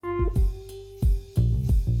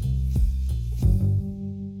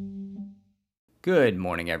Good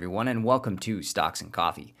morning, everyone, and welcome to Stocks and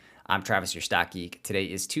Coffee. I'm Travis, your stock geek. Today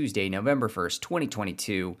is Tuesday, November 1st,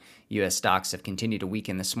 2022. U.S. stocks have continued to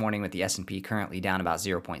weaken this morning with the S&P currently down about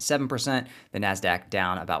 0.7%, the Nasdaq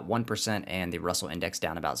down about 1%, and the Russell Index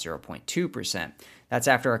down about 0.2%. That's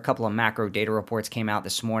after a couple of macro data reports came out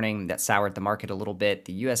this morning that soured the market a little bit.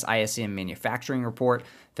 The U.S. ISM manufacturing report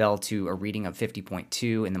fell to a reading of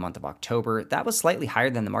 50.2 in the month of October. That was slightly higher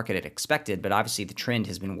than the market had expected, but obviously the trend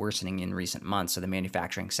has been worsening in recent months, so the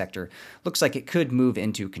manufacturing sector looks like it could move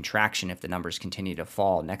into contraction if the numbers continue to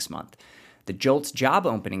fall next month. The JOLTS job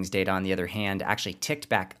openings data, on the other hand, actually ticked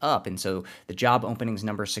back up, and so the job openings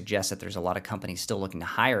number suggests that there's a lot of companies still looking to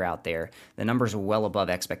hire out there. The numbers are well above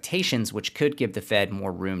expectations, which could give the Fed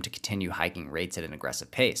more room to continue hiking rates at an aggressive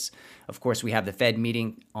pace. Of course, we have the Fed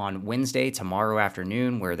meeting on Wednesday, tomorrow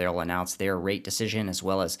afternoon, where they'll announce their rate decision as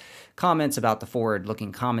well as comments about the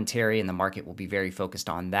forward-looking commentary, and the market will be very focused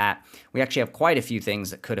on that. We actually have quite a few things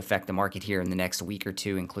that could affect the market here in the next week or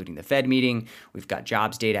two, including the Fed meeting. We've got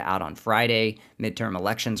jobs data out on Friday. Midterm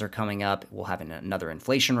elections are coming up. We'll have another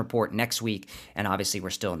inflation report next week, and obviously we're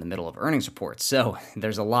still in the middle of earnings reports. So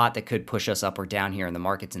there's a lot that could push us up or down here in the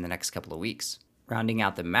markets in the next couple of weeks. Rounding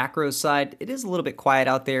out the macro side, it is a little bit quiet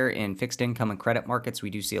out there in fixed income and credit markets. We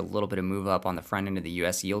do see a little bit of move up on the front end of the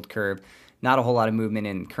U.S. yield curve. Not a whole lot of movement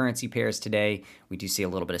in currency pairs today. We do see a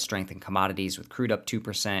little bit of strength in commodities with crude up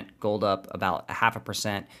 2%, gold up about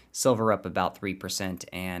 0.5%, silver up about 3%,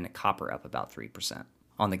 and copper up about 3%.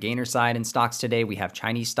 On the gainer side in stocks today, we have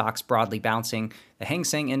Chinese stocks broadly bouncing. The Hang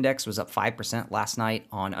Seng Index was up 5% last night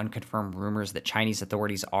on unconfirmed rumors that Chinese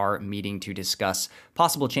authorities are meeting to discuss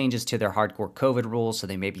possible changes to their hardcore COVID rules, so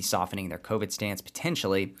they may be softening their COVID stance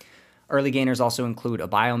potentially. Early gainers also include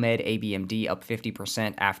Abiomed, ABMD up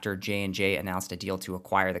 50% after J&J announced a deal to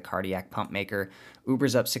acquire the cardiac pump maker.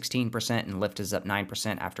 Uber's up 16% and Lyft is up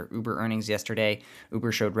 9% after Uber earnings yesterday.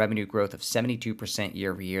 Uber showed revenue growth of 72%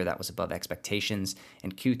 year over year. That was above expectations.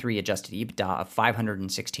 And Q3 adjusted EBITDA of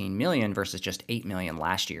 $516 million versus just $8 million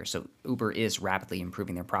last year. So Uber is rapidly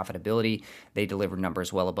improving their profitability. They delivered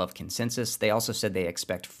numbers well above consensus. They also said they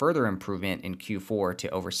expect further improvement in Q4 to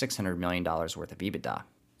over $600 million worth of EBITDA.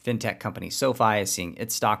 Fintech company SOFI is seeing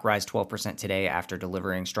its stock rise 12% today after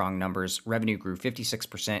delivering strong numbers. Revenue grew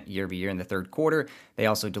 56% year over year in the third quarter. They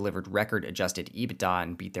also delivered record adjusted EBITDA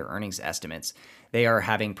and beat their earnings estimates. They are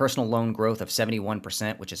having personal loan growth of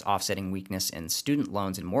 71%, which is offsetting weakness in student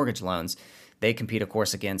loans and mortgage loans. They compete, of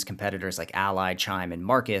course, against competitors like Ally, Chime, and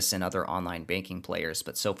Marcus and other online banking players,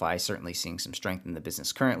 but SOFI is certainly seeing some strength in the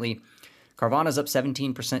business currently. Carvana's up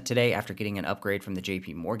 17% today after getting an upgrade from the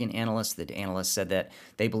JP Morgan analyst. The analyst said that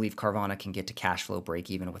they believe Carvana can get to cash flow break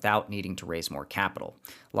even without needing to raise more capital.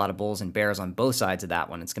 A lot of bulls and bears on both sides of that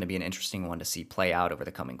one. It's going to be an interesting one to see play out over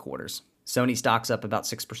the coming quarters. SONY stock's up about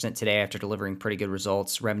 6% today after delivering pretty good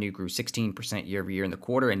results. Revenue grew 16% year over year in the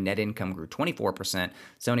quarter, and net income grew 24%.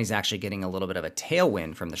 SONY's actually getting a little bit of a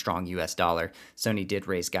tailwind from the strong U.S. dollar. SONY did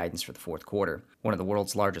raise guidance for the fourth quarter. One of the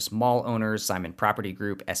world's largest mall owners, Simon Property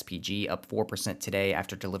Group, SPG, up 4% today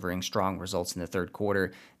after delivering strong results in the third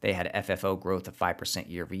quarter. They had FFO growth of 5%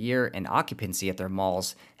 year over year, and occupancy at their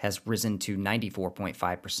malls has risen to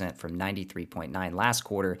 94.5% from 93.9% last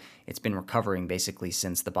quarter. It's been recovering basically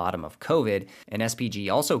since the bottom of COVID, and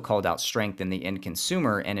SPG also called out strength in the end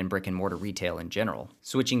consumer and in brick and mortar retail in general.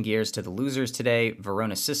 Switching gears to the losers today,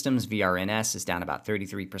 Verona Systems, VRNS, is down about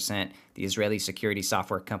 33%. The Israeli security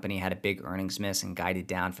software company had a big earnings miss and guided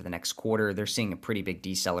down for the next quarter. They're seeing a pretty big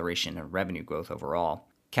deceleration in revenue growth overall.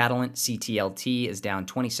 Catalent, CTLT, is down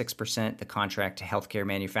 26%. The contract to healthcare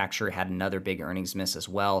manufacturer had another big earnings miss as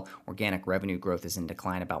well. Organic revenue growth is in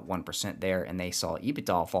decline about 1% there, and they saw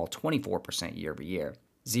EBITDA fall 24% year over year.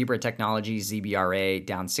 Zebra Technologies, ZBRA,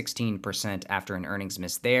 down 16% after an earnings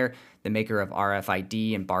miss there. The maker of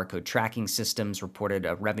RFID and barcode tracking systems reported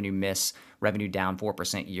a revenue miss, revenue down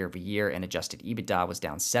 4% year over year, and adjusted EBITDA was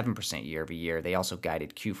down 7% year over year. They also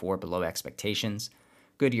guided Q4 below expectations.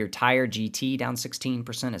 Goodyear Tire GT down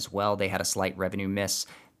 16% as well. They had a slight revenue miss.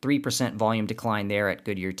 3% volume decline there at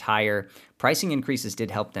Goodyear Tire. Pricing increases did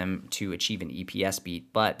help them to achieve an EPS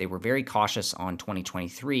beat, but they were very cautious on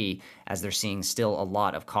 2023 as they're seeing still a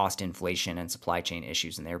lot of cost inflation and supply chain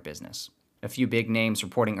issues in their business. A few big names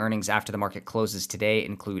reporting earnings after the market closes today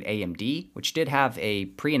include AMD, which did have a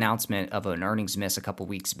pre-announcement of an earnings miss a couple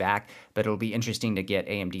weeks back, but it'll be interesting to get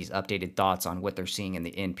AMD's updated thoughts on what they're seeing in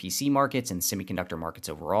the PC markets and semiconductor markets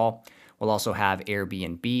overall. We'll also have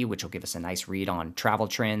Airbnb, which will give us a nice read on travel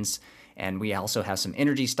trends. And we also have some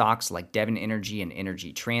energy stocks like Devon Energy and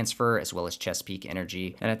Energy Transfer, as well as Chesapeake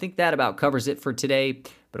Energy. And I think that about covers it for today.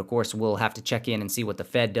 But of course, we'll have to check in and see what the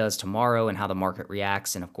Fed does tomorrow and how the market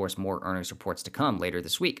reacts. And of course, more earnings reports to come later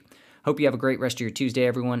this week. Hope you have a great rest of your Tuesday,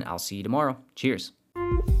 everyone. I'll see you tomorrow. Cheers.